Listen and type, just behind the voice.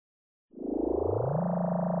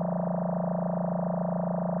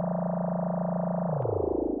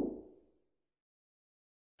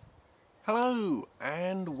Hello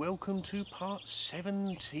and welcome to part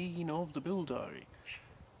 17 of the Build Diary.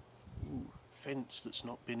 Ooh, fence that's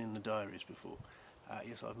not been in the diaries before.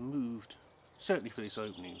 Yes, I've moved, certainly for this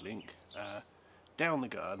opening link, down the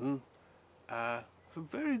garden for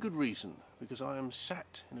very good reason, because I am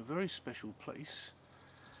sat in a very special place,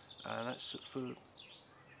 and that's for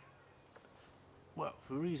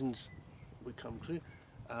reasons we come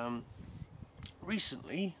to.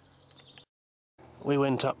 Recently we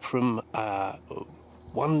went up from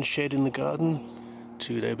one shed in the garden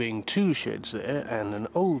to there being two sheds there and an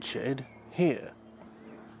old shed here.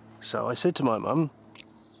 So I said to my mum,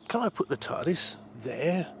 can I put the TARDIS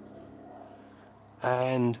there?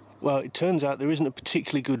 And well, it turns out there isn't a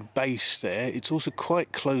particularly good base there. It's also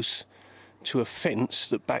quite close to a fence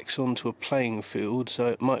that backs onto a playing field, so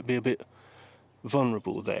it might be a bit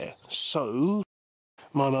vulnerable there. So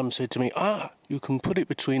my mum said to me, you can put it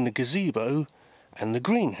between the gazebo and the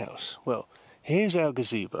greenhouse. Well, here's our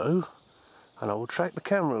gazebo, and I will track the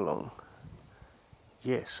camera along.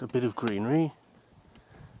 Yes, a bit of greenery,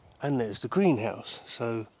 and there's the greenhouse.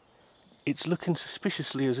 So it's looking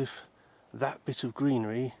suspiciously as if that bit of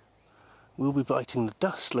greenery will be biting the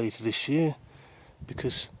dust later this year,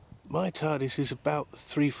 because my TARDIS is about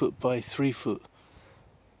 3 foot by 3 foot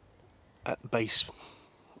at base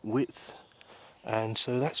width, and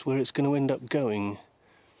so that's where it's going to end up going,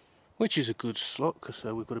 which is a good slot because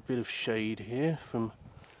we've got a bit of shade here from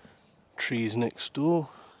trees next door,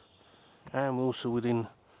 and we're also within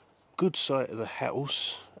good sight of the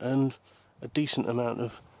house and a decent amount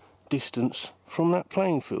of distance from that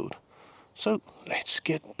playing field. So let's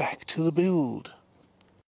get back to the build.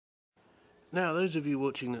 Now, those of you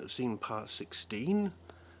watching that have seen part 16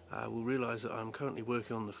 will realise that I'm currently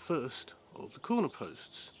working on the first of the corner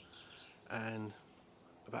posts, and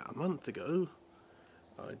about a month ago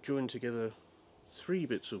I joined together 3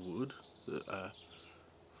 bits of wood that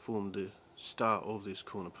formed the start of this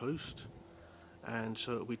corner post, and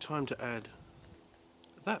so it'll be time to add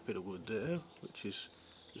that bit of wood there, which is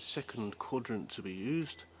the second quadrant to be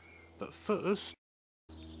used. But first,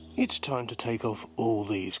 it's time to take off all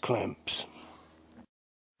these clamps.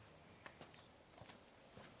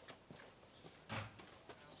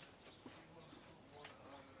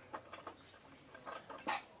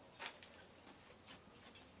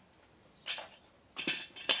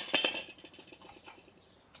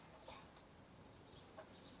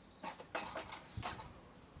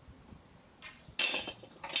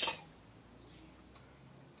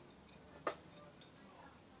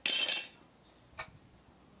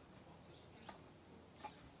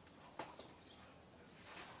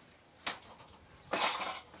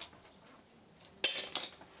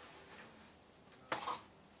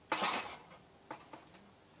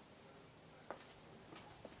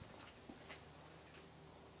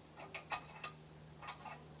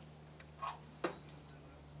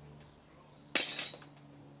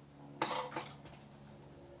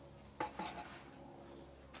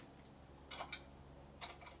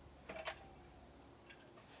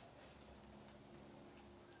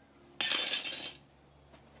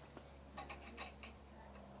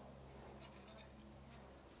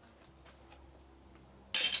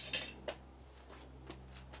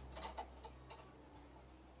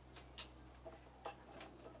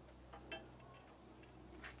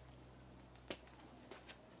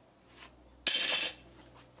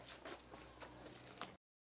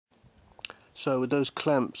 So with those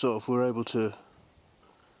clamps off, we're able to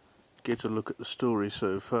get a look at the story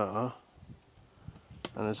so far,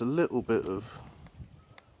 and there's a little bit of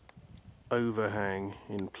overhang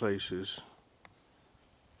in places.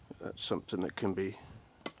 That's something that can be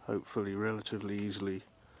hopefully relatively easily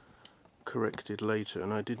corrected later.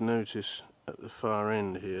 And I did notice at the far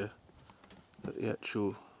end here that the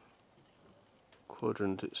actual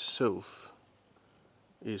quadrant itself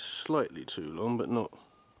is slightly too long, but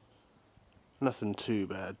nothing too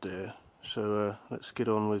bad there. So let's get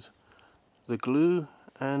on with the glue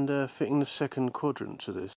and fitting the second quadrant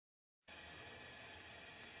to this.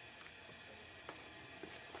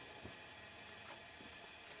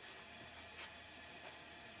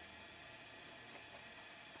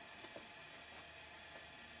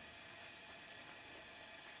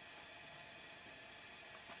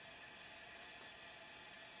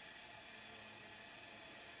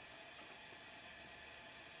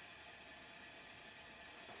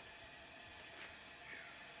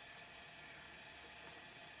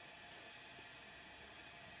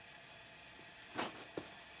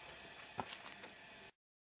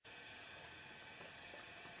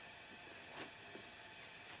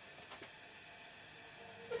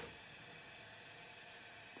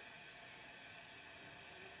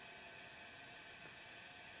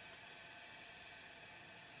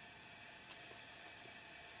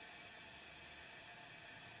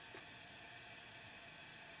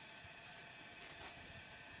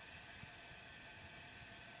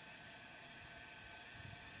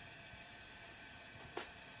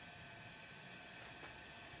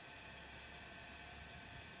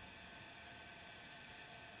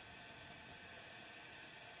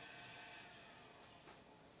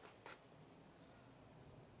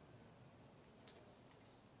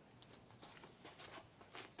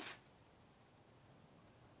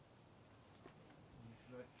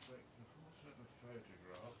 expect a whole set of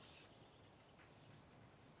photographs.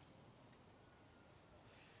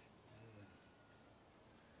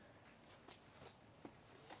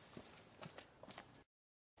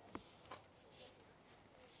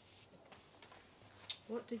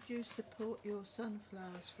 What did you support your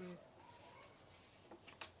sunflowers with?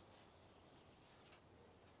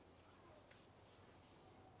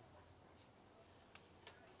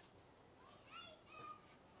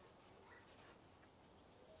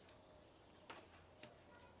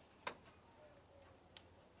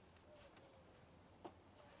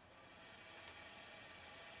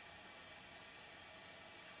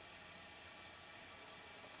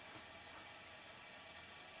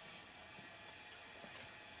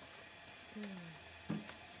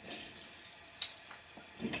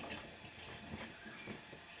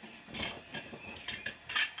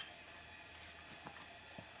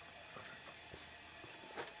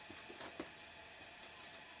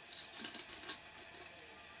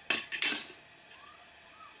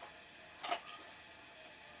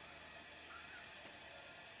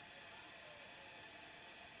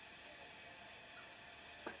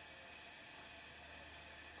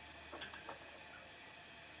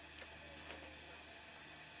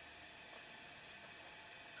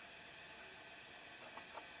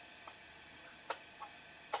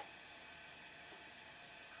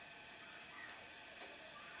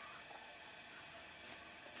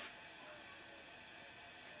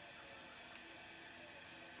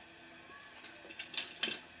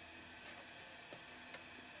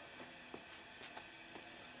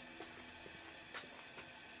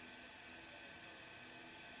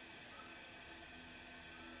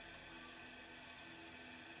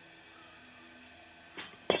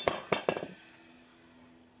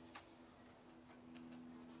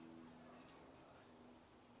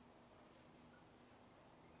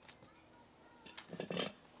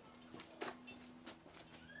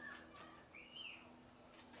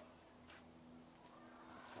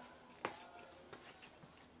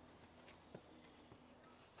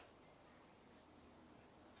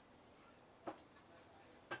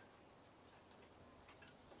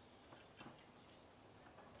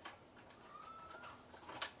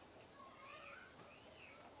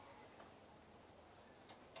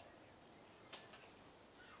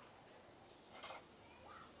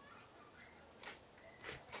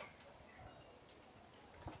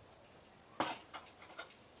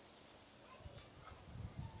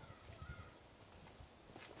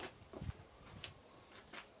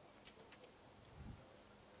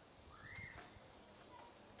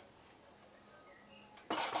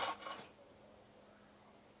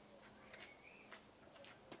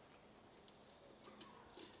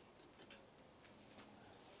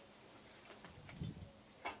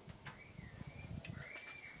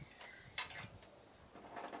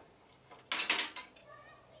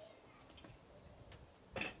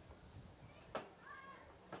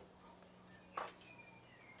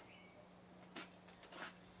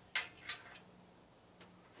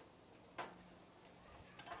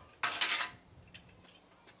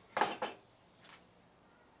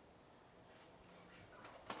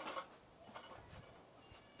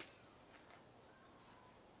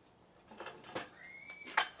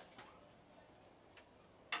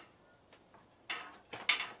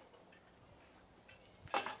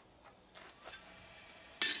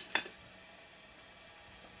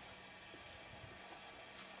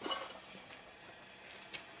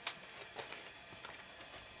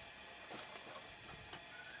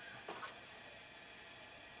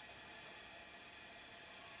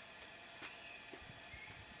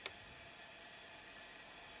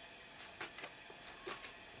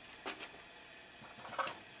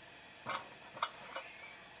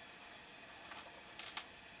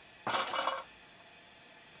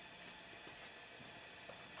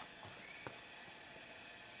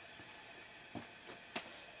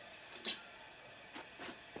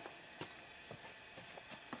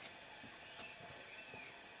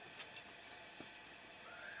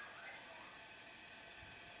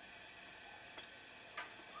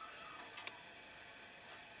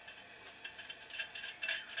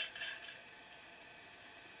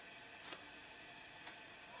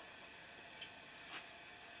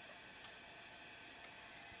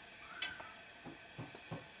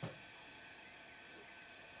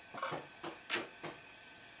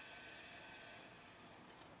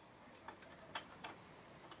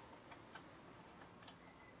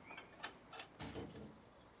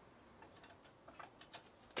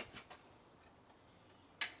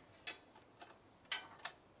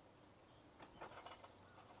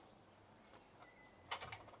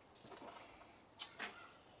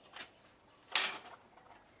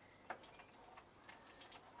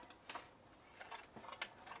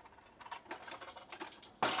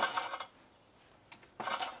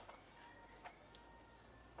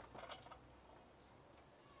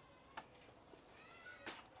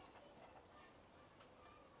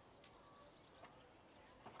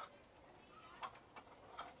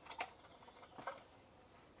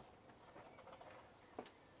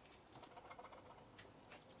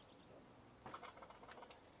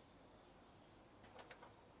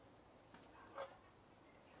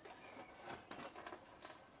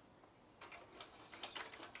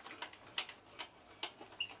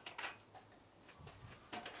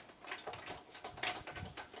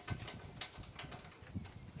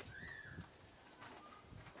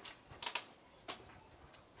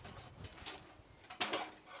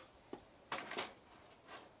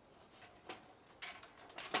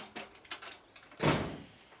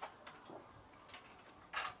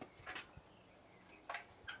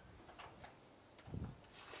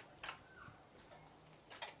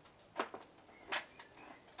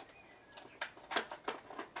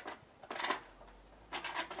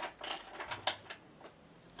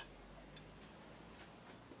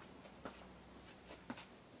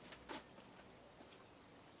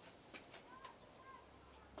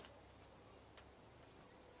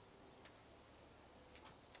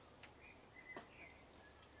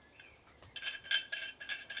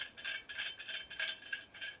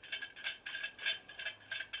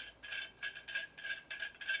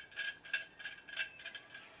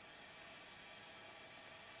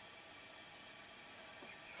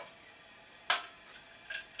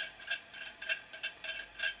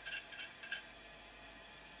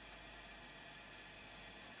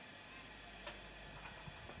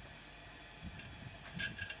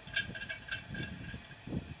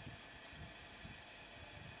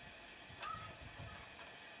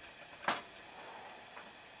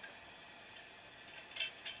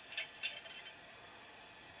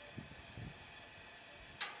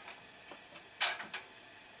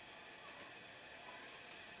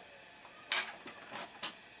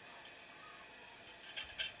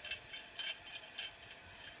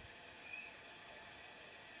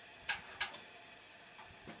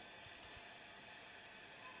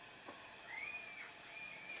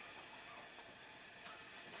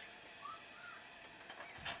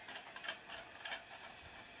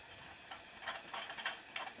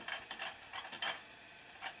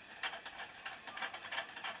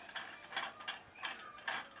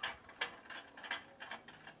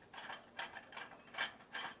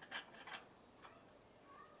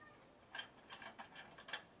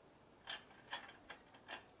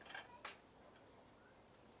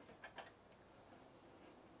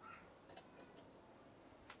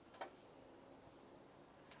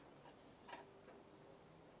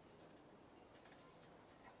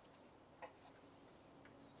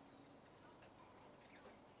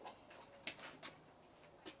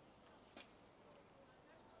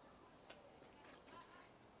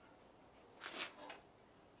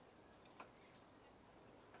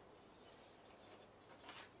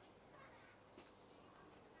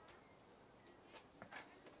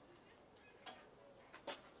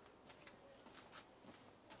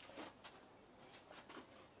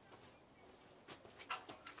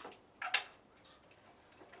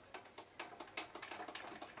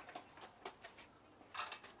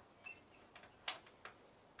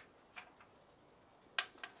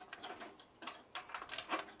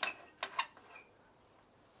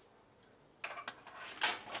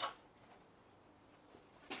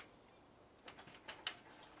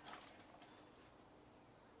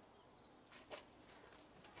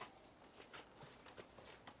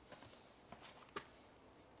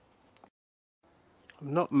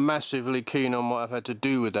 I'm not massively keen on what I've had to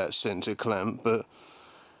do with that centre clamp, but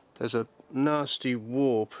there's a nasty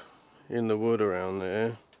warp in the wood around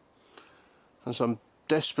there, and so I'm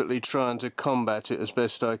desperately trying to combat it as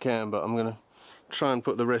best I can, but I'm going to try and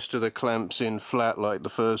put the rest of the clamps in flat like the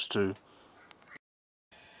first two.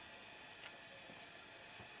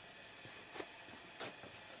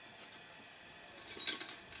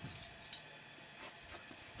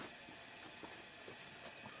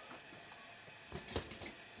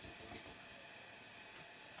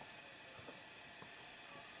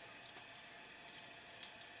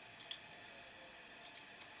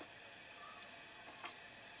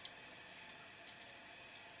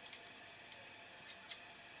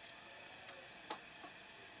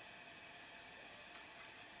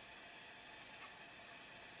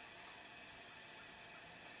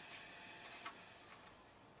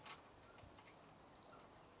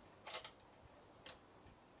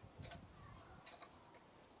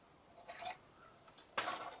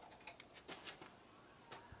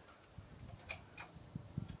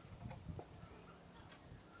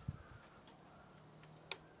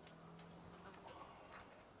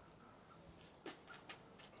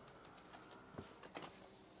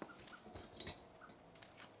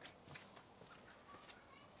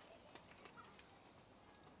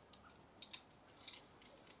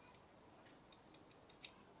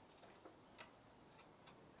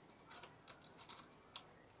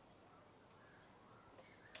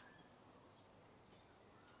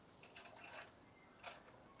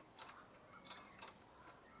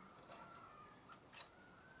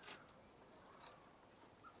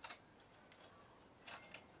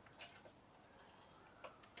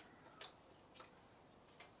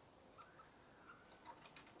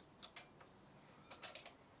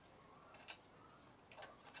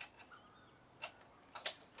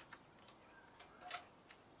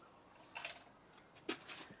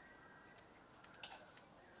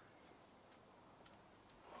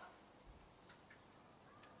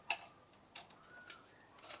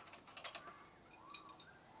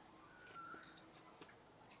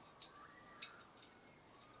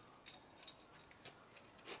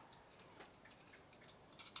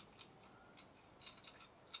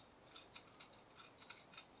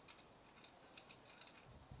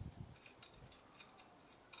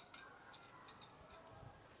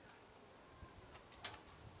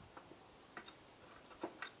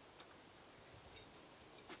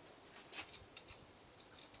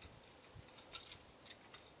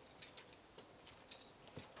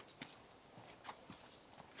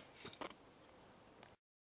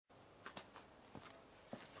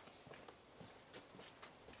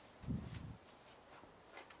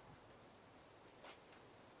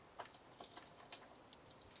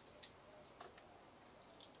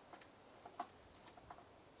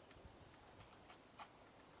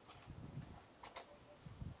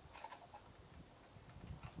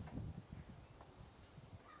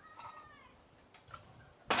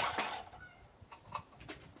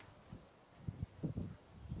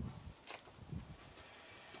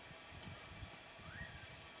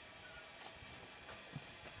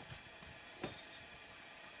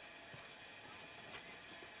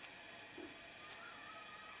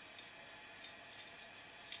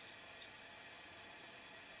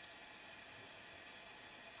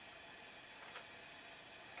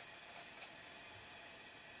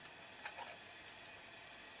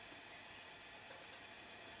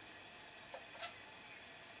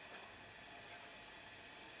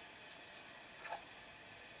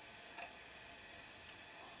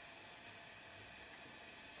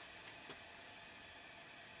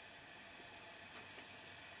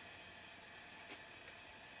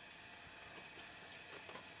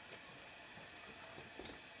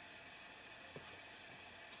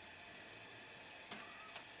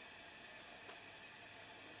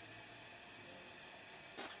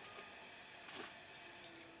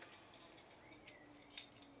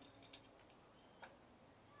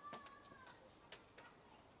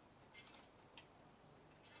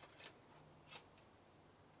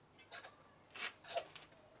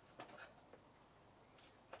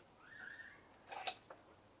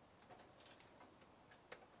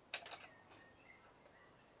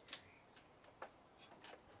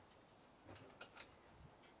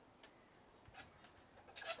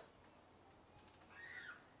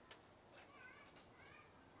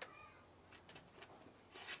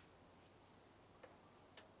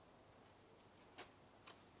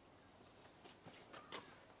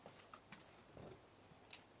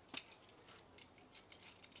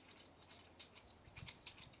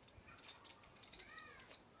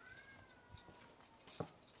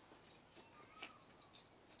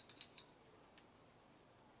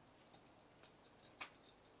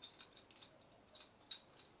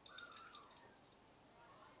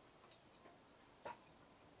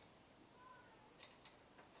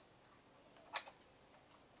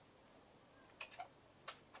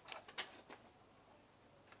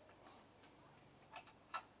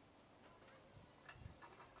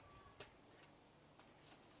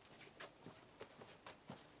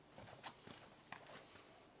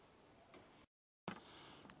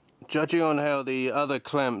 Judging on how the other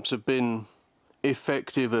clamps have been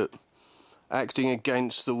effective at acting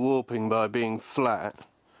against the warping by being flat,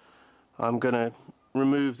 I'm going to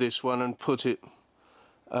remove this one and put it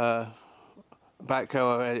back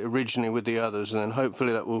how I had it originally with the others, and then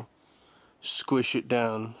hopefully that will squish it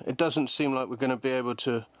down. It doesn't seem like we're going to be able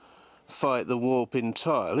to fight the warp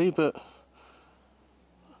entirely, but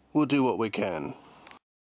we'll do what we can.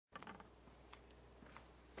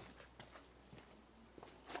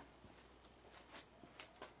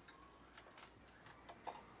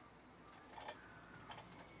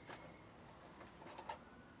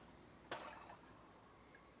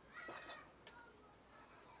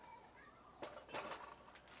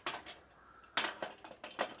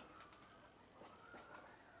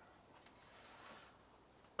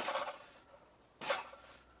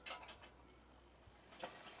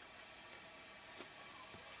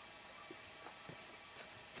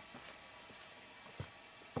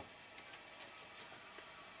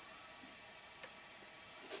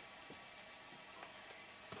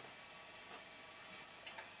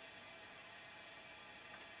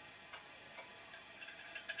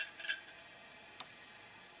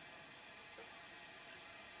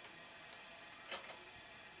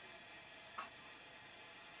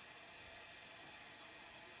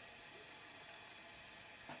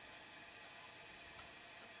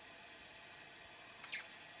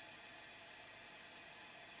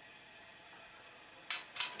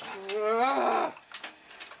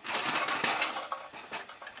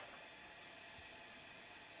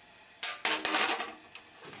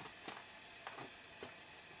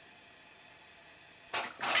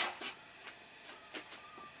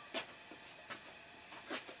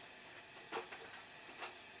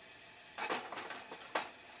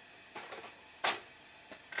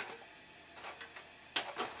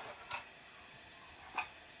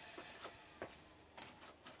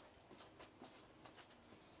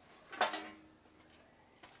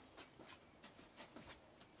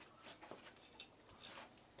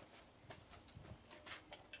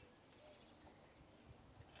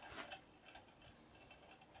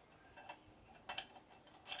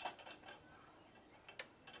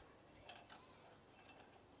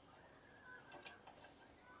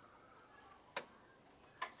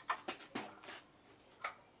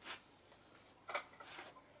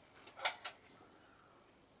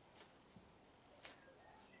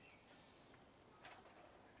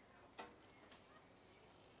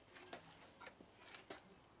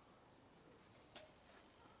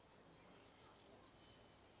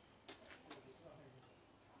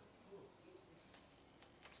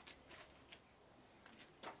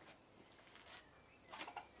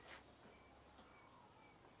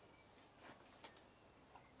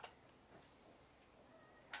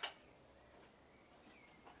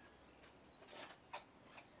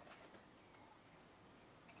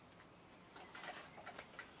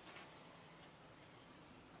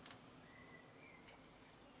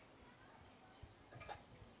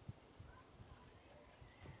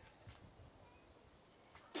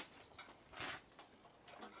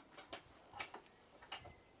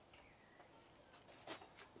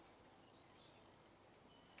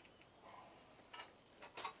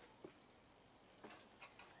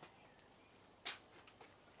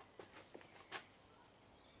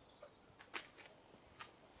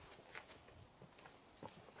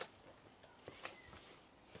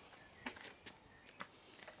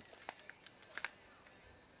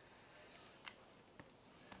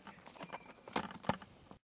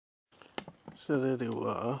 So there they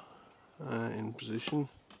are, in position,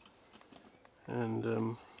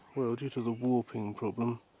 and well, due to the warping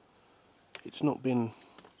problem, it's not been,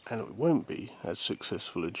 and it won't be, as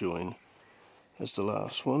successful a join as the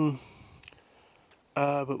last one,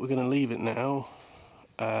 but we're going to leave it now.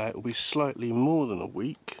 It will be slightly more than a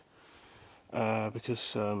week,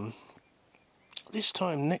 because this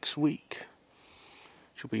time next week,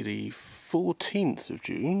 which will be the 14th of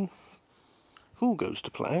June, if all goes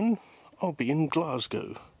to plan, I'll be in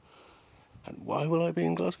Glasgow. And why will I be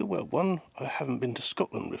in Glasgow? Well, one, I haven't been to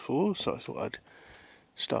Scotland before, so I thought I'd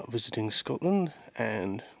start visiting Scotland.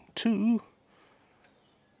 And two,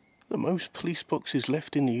 the most police boxes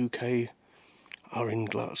left in the UK are in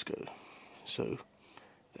Glasgow. So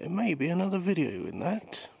there may be another video in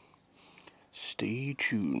that. Stay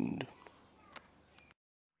tuned.